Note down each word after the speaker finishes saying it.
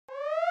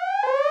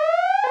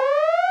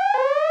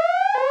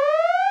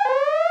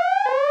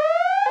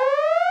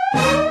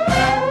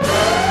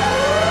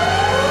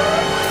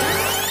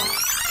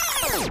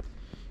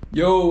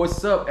Yo, what's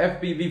up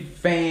FPV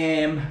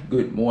fam?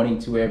 Good morning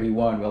to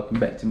everyone. Welcome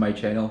back to my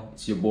channel.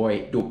 It's your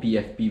boy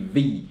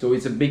DJI. So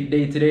it's a big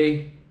day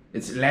today.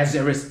 It's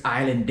Lazarus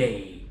Island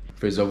day.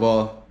 First of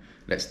all,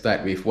 let's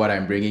start with what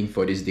I'm bringing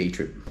for this day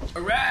trip.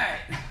 Alright,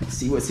 let's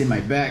see what's in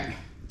my bag.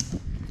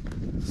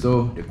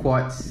 So the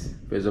quads.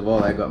 First of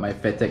all, I got my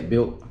FATEC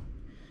build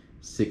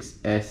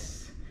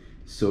 6S.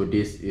 So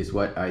this is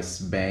what I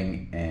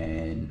SBANG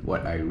and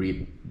what I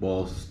rip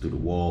balls to the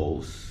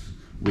walls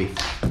with.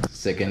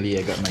 Secondly,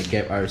 I got my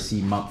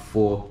RC Mark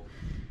IV.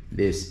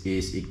 This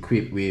is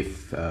equipped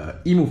with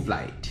Emu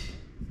Flight,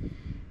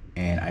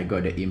 and I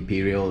got the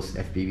Imperial's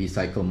FPV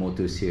cycle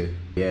motors here.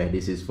 Yeah,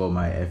 this is for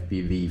my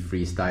FPV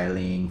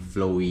freestyling,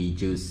 flowy,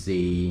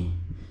 juicy,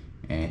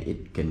 and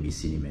it can be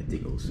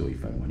cinematic also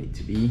if I want it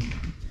to be.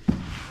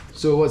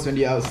 So what's on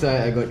the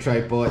outside? I got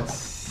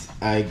tripods.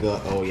 I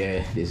got, oh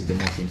yeah, this is the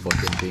most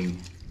important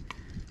thing,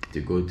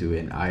 to go to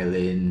an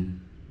island,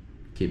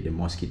 keep the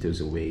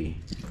mosquitoes away.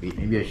 Wait,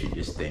 maybe I should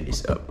just stand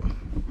this up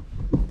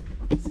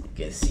so you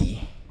can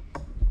see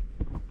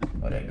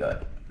what I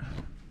got.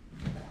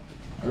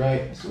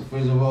 Alright, so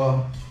first of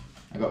all,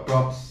 I got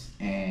props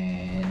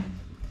and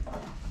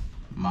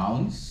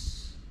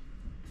mounts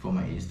for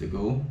my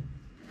Instago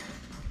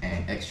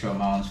and extra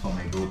mounts for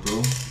my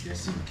GoPro,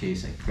 just in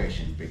case I crash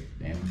and break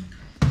them.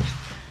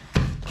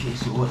 Okay,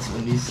 so what's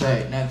on this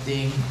side?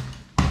 Nothing.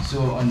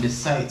 So on the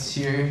sides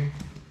here,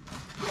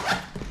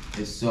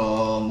 it's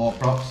more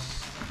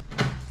props,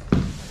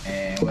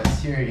 and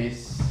what's here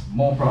is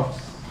more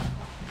props.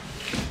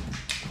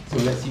 So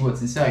let's see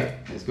what's inside.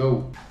 Let's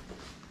go.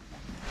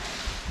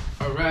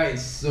 Alright,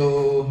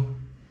 so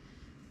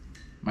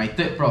my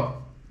third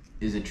prop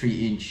is a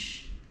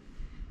 3-inch,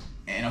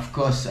 and of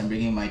course I'm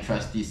bringing my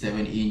trusty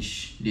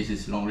 7-inch. This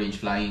is long range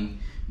flying.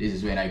 This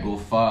is when I go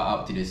far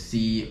out to the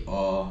sea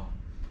or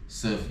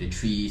surf the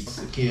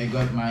trees. Okay, I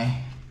got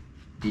my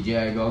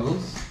DJI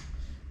goggles,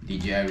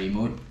 DJI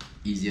remote,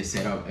 easiest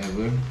setup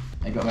ever.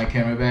 I got my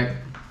camera bag.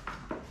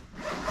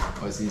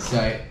 What's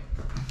inside?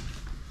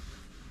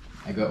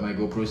 I got my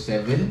GoPro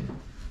 7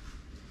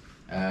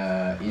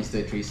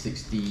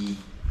 Insta360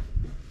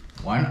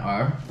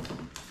 1R,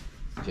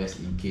 just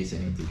in case I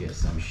need to get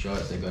some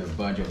shots. I got a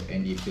bunch of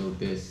ND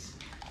filters.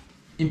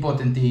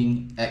 Important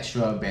thing,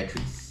 extra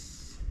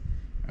batteries.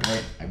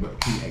 Alright, I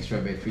got 2 extra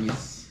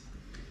batteries.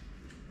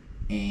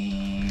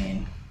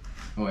 And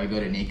oh, I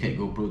got a naked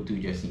GoPro too,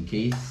 just in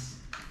case.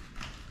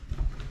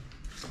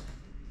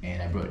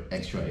 And I brought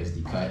extra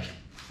SD card.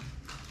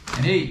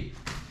 And hey,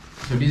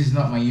 so this is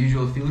not my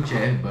usual field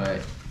chair,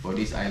 but for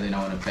this island I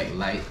want to pack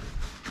light,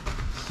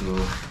 so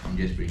I'm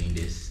just bringing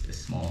this, a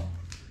small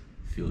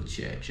field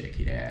chair. Check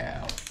it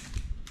out.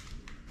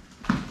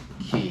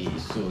 Okay,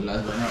 so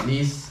last but not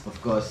least,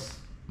 of course,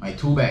 my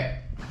tool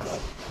bag.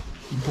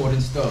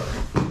 Important stuff.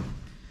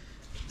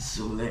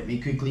 So let me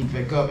quickly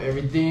pack up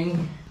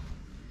everything.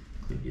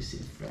 Clip this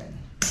in front.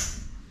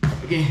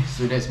 Okay,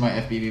 so that's my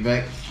FPV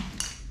bag.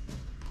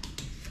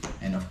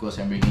 And of course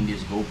I'm bringing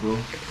this GoPro.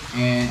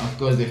 And of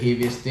course the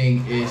heaviest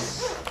thing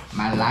is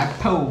my live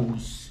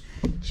pose.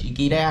 Check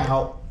it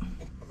out.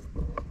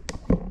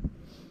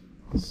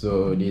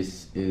 So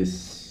this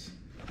is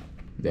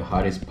the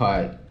hardest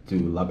part to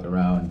lug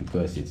around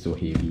because it's so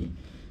heavy.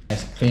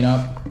 Let's clean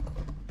up,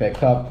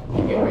 pack up,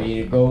 and get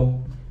ready to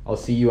go. I'll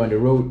see you on the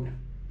road.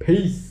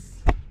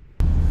 Peace.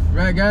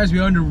 Right guys,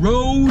 we're on the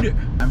road.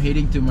 I'm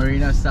heading to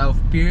Marina South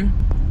Pier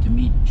to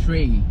meet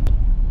Trey.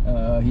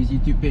 His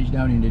YouTube page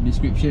down in the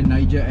description,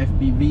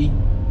 NaijaFPV.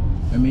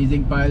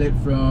 Amazing pilot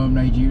from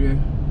Nigeria,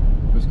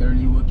 who's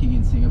currently working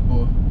in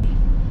Singapore.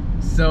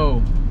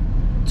 So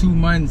 2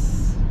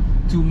 months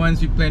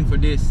we planned for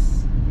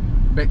this.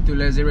 Back to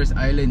Lazarus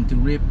Island to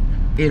rip.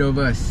 8 of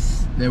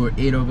us. There were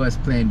 8 of us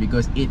planned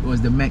because 8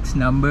 was the max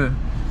number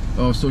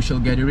of social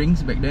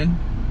gatherings back then.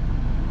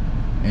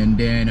 And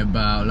then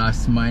about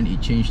last month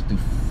it changed to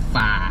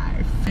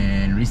 5.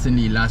 And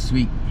recently, last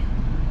week,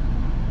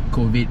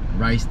 COVID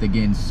rised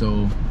again,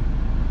 so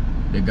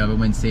the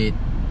government said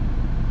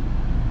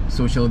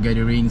social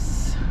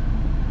gatherings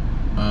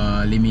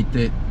are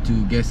limited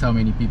to, guess how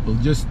many people?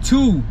 Just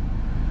 2!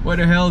 What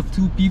the hell,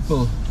 2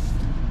 people?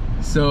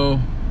 So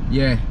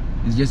yeah,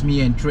 it's just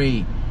me and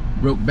Trey,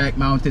 Brokeback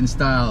Mountain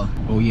style.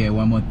 Oh yeah,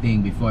 one more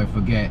thing before I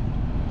forget,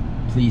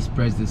 please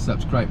press the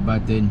subscribe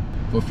button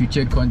for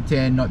future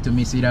content. Not to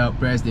miss it out,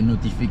 press the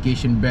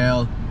notification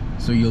bell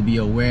so you'll be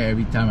aware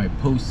every time I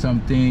post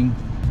something.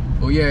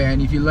 Oh yeah,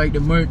 and if you like the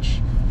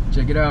merch,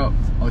 check it out.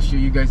 I'll show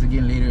you guys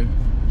again later.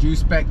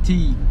 JuicePack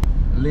tee,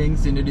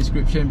 links in the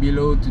description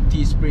below to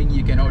Teespring.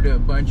 You can order a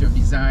bunch of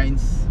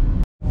designs.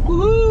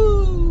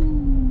 Woohoo!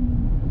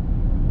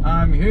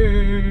 I'm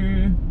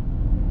here.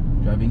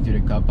 Driving to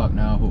the car park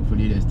now.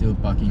 Hopefully there's still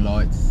parking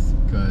lots,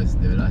 because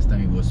the last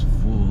time it was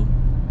full.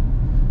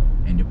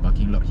 And the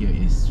parking lot here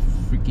is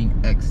freaking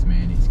X,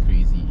 man. It's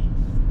crazy.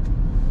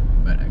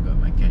 But I got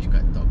my cash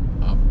card top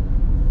up.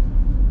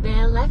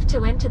 Bear left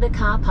to enter the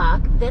car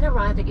park, then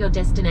arrive at your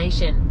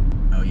destination.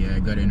 Oh yeah, I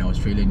got an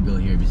Australian girl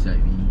here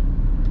beside me.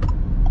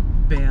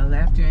 Bear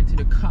left to enter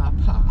the car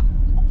park.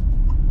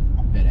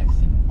 bad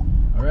accent.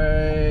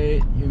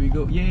 Alright, here we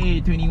go.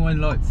 Yay, 21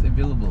 lots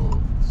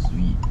available.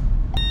 Sweet.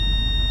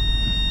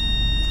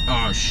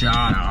 Oh, shut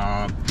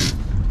up.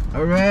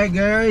 Alright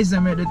guys,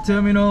 I'm at the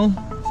terminal.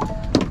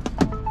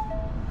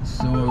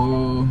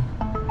 So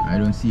I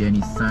don't see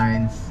any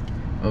signs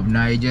of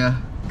Naija.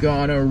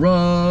 Gonna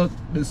rock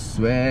the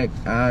swag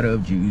out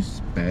of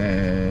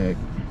JuicePack.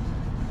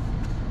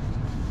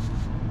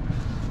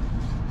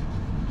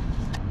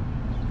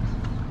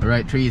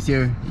 Alright, Trey is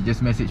here. He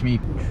just messaged me.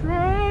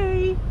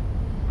 Trey!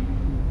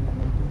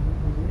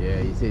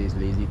 Yeah, he said he's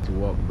lazy to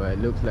walk, but it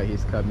looks like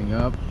he's coming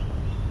up.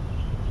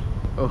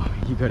 Oh,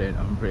 he got an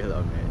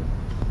umbrella, man.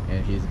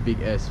 And his big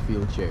ass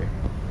wheelchair.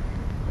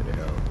 What the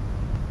hell?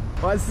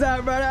 What's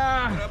up,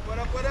 brother? What up, what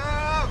up, what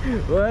up?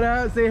 What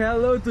up? Say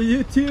hello to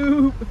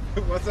YouTube.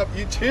 What's up,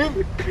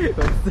 YouTube?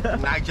 What's up?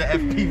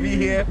 NaijaFPV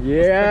here.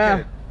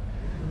 Yeah.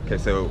 Okay,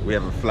 so we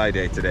have a fly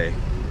day today.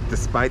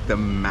 Despite the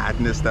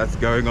madness that's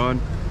going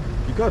on,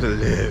 you gotta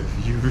live.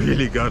 You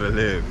really gotta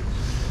live.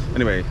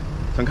 Anyway,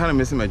 so I'm kind of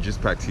missing my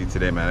JuicePack tea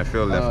today, man. I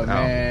feel left out.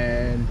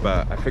 Man.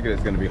 But I figured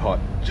it's gonna be hot.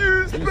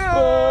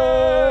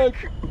 JuicePack!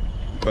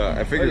 But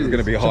I figured it was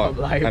gonna be hot,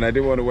 and I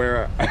didn't want to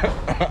wear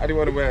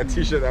a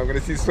t-shirt that I'm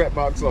gonna see sweat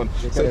marks on.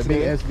 So a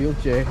big ass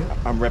wheelchair.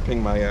 I'm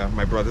repping my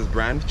my brother's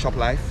brand, Chop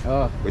Life.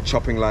 Oh. We're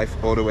chopping life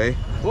all the way.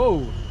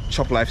 Whoa.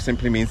 Chop life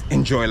simply means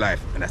enjoy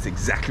life, and that's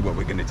exactly what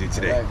we're gonna do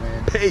today. Alright,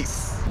 man.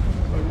 Peace.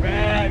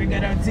 Alright, we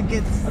got our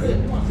tickets. So this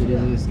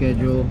is the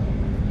schedule.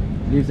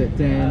 Leaves at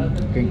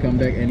 10. Can come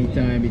back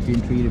anytime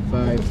between 3 to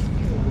 5.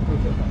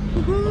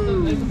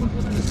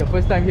 It's the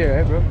first time here,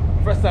 right, bro?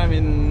 First time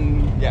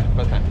in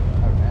first time.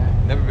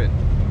 Alright. Never been.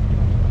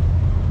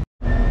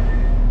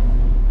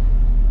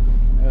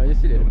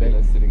 Just sit at the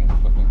back. Sitting in the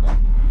fucking back.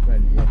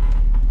 Front, yeah.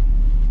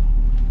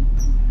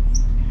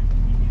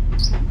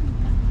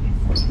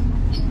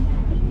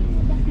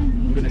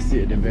 I'm gonna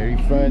sit at the very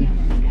front.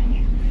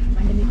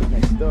 My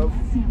stuff.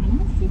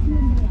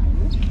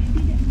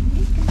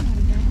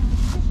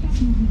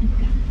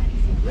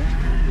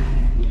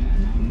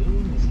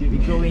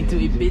 We're going to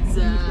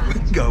Ibiza.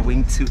 We're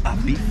going to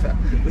Ibiza.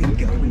 We're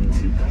going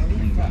to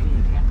Ibiza.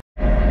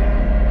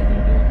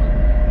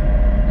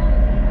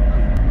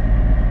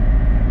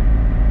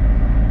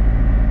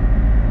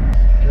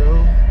 Bro,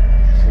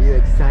 are you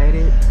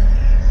excited?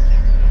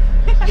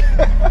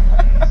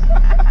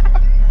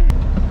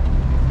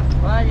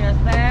 What is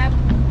that?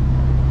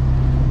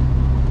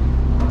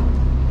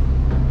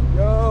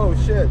 Yo,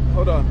 shit,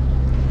 hold on.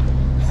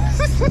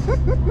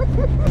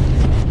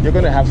 You're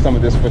gonna have some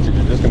of this footage,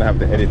 you're just gonna have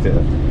to edit it.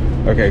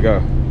 Okay,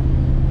 go.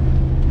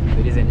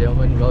 Ladies and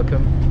gentlemen,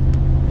 welcome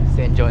to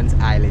St. John's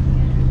Island.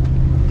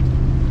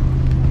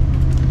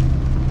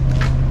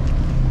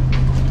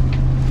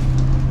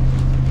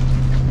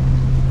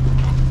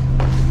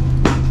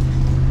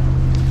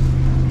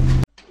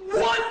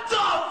 What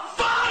the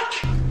fuck?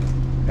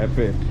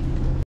 Epic.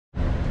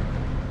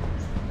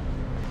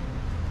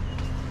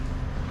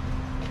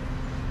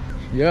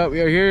 Yeah,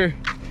 we are here.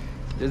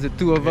 There's the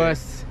two of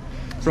us.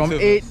 From Two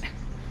of 8 us.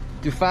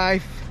 to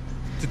 5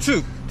 To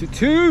 2. to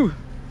 2.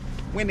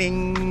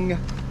 Winning. I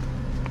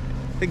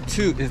think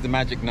 2 is the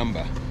magic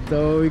number.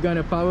 So we're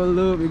gonna power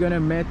loop, we're gonna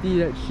matty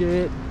that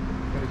shit.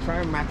 I'm gonna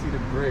try and matty the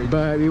bridge.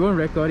 But we won't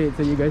record it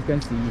so you guys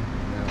can see.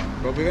 Yeah.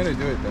 But we're gonna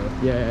do it though.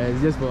 Yeah,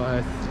 it's just for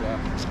us. Yeah.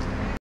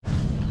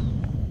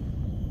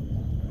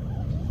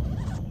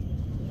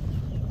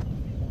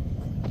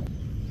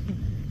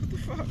 What the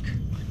fuck?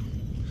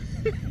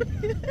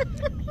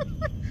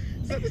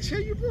 Is that the chair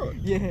you brought?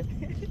 Yeah.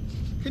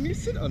 Can you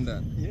sit on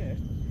that? Yeah.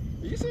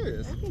 Are you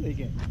serious? I feel like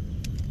it.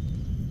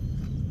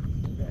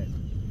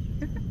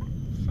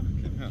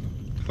 Fucking hell.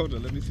 Hold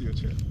on, let me see your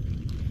chair.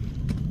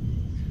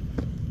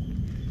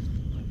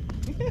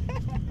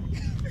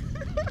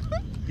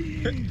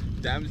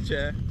 Dam's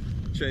chair,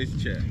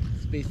 Trey's chair.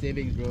 Space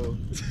savings, bro.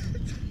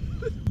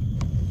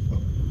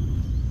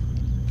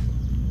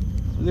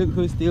 Look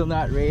who's still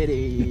not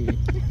ready.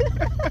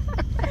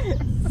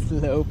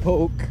 Slow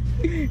poke.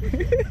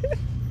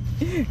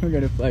 We're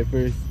gonna fly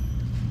first.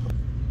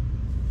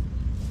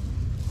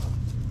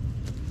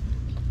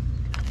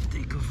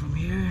 Take off from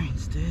here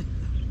instead.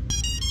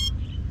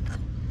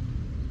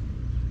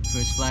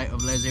 First flight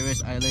of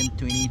Lazarus Island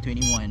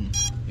 2021.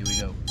 Here we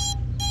go.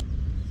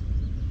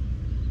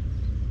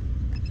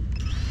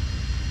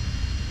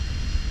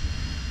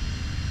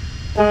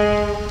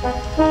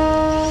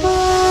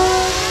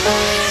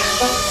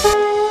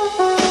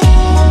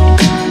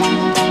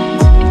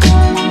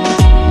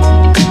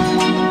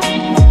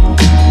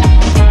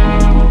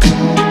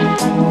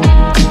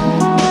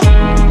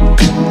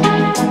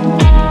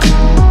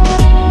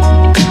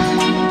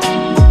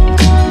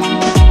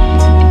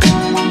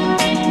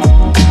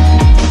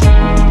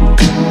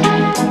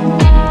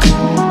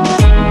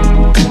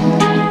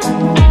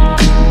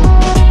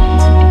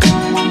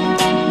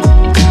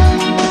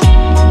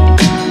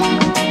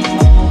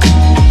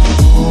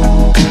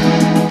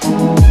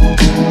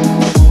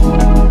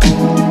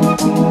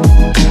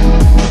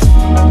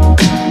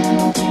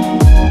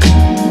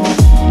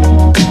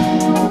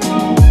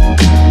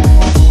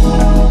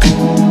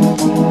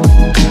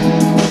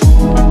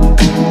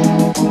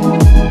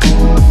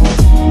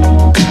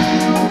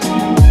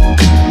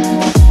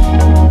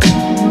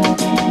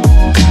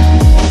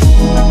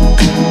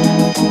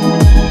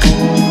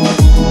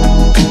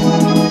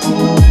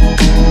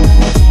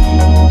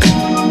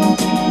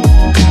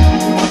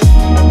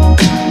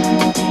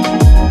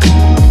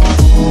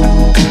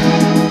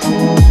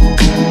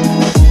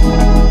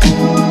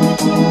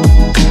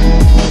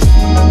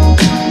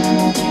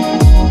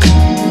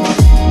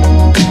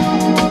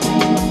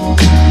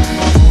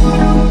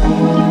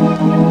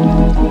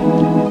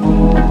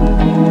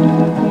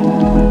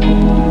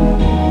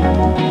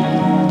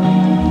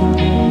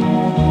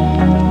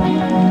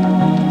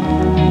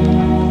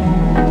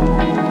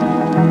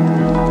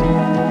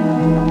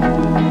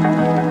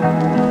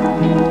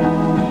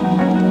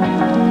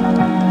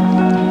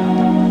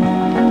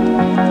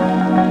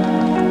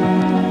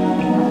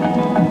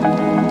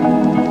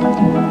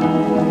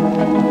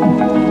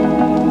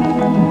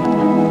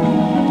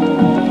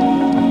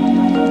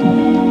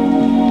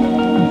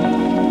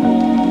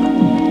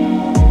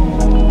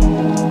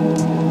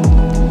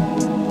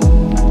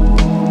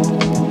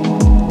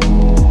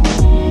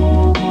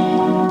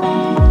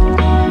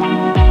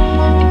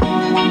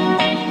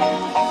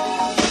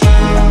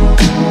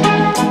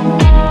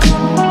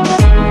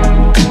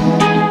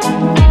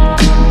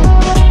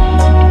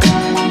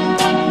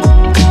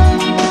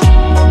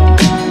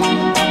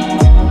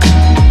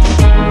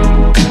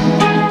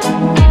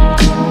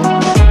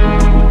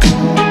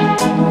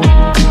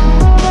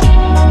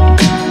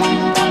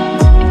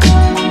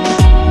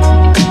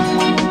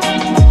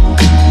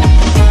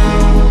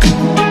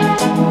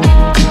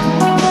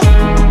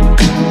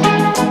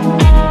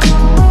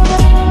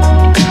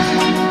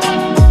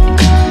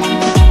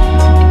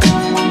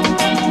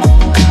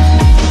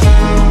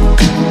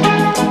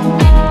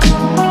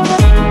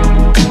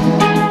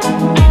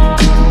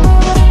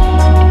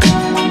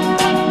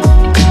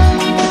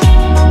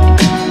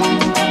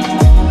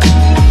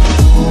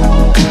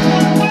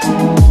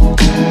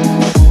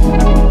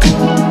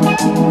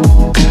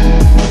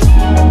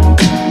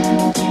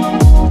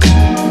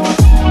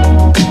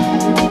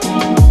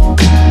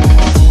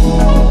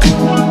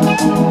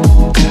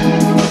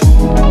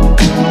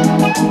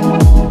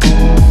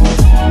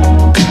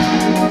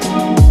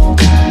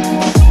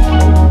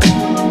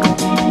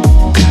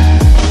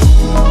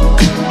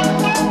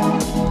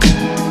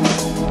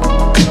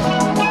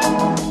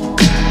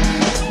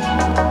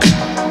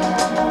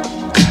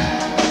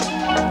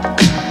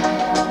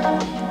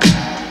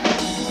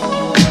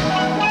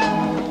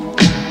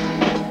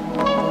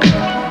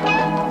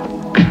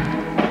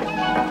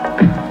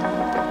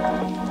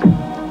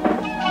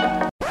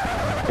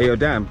 Hey, yo,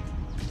 damn.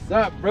 What's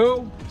up,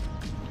 bro?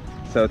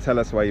 So tell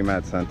us why you're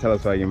mad, son. Tell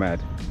us why you're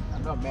mad.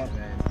 I'm not mad,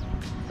 man.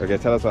 Okay,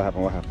 tell us what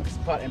happened. What happened? It's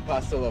part and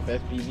parcel of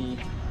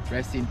FPV.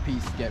 Rest in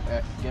peace, Get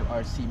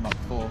RC Mark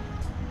 4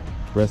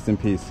 Rest in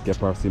peace, Get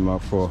RC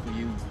Mark 4. for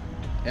you.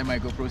 And my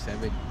GoPro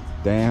 7.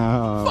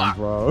 Damn, Fuck.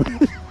 bro.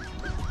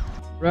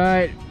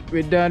 Right,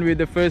 we're done with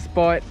the first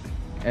spot.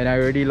 And I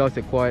already lost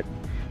a quad,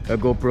 a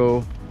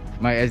GoPro,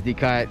 my SD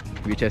card,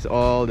 which has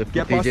all the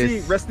Get footages.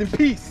 RC, rest in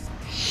peace.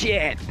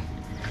 Shit!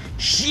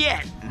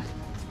 Shit!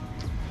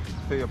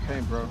 Feel your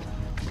pain, bro.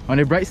 On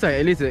the bright side,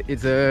 at least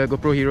it's a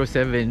GoPro Hero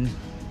 7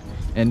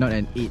 and not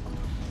an 8.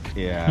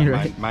 Yeah,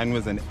 Right. mine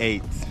was an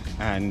 8,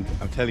 and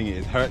I'm telling you,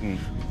 it's hurting.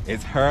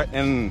 It's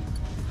hurting.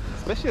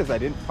 Especially as I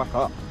didn't fuck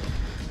up.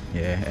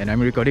 Yeah, and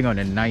I'm recording on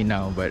a 9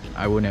 now, but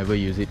I will never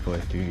use it for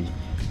FPV.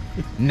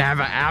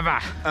 Never ever!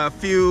 A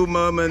few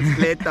moments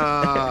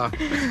later.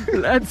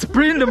 Let's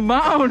sprint the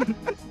mount!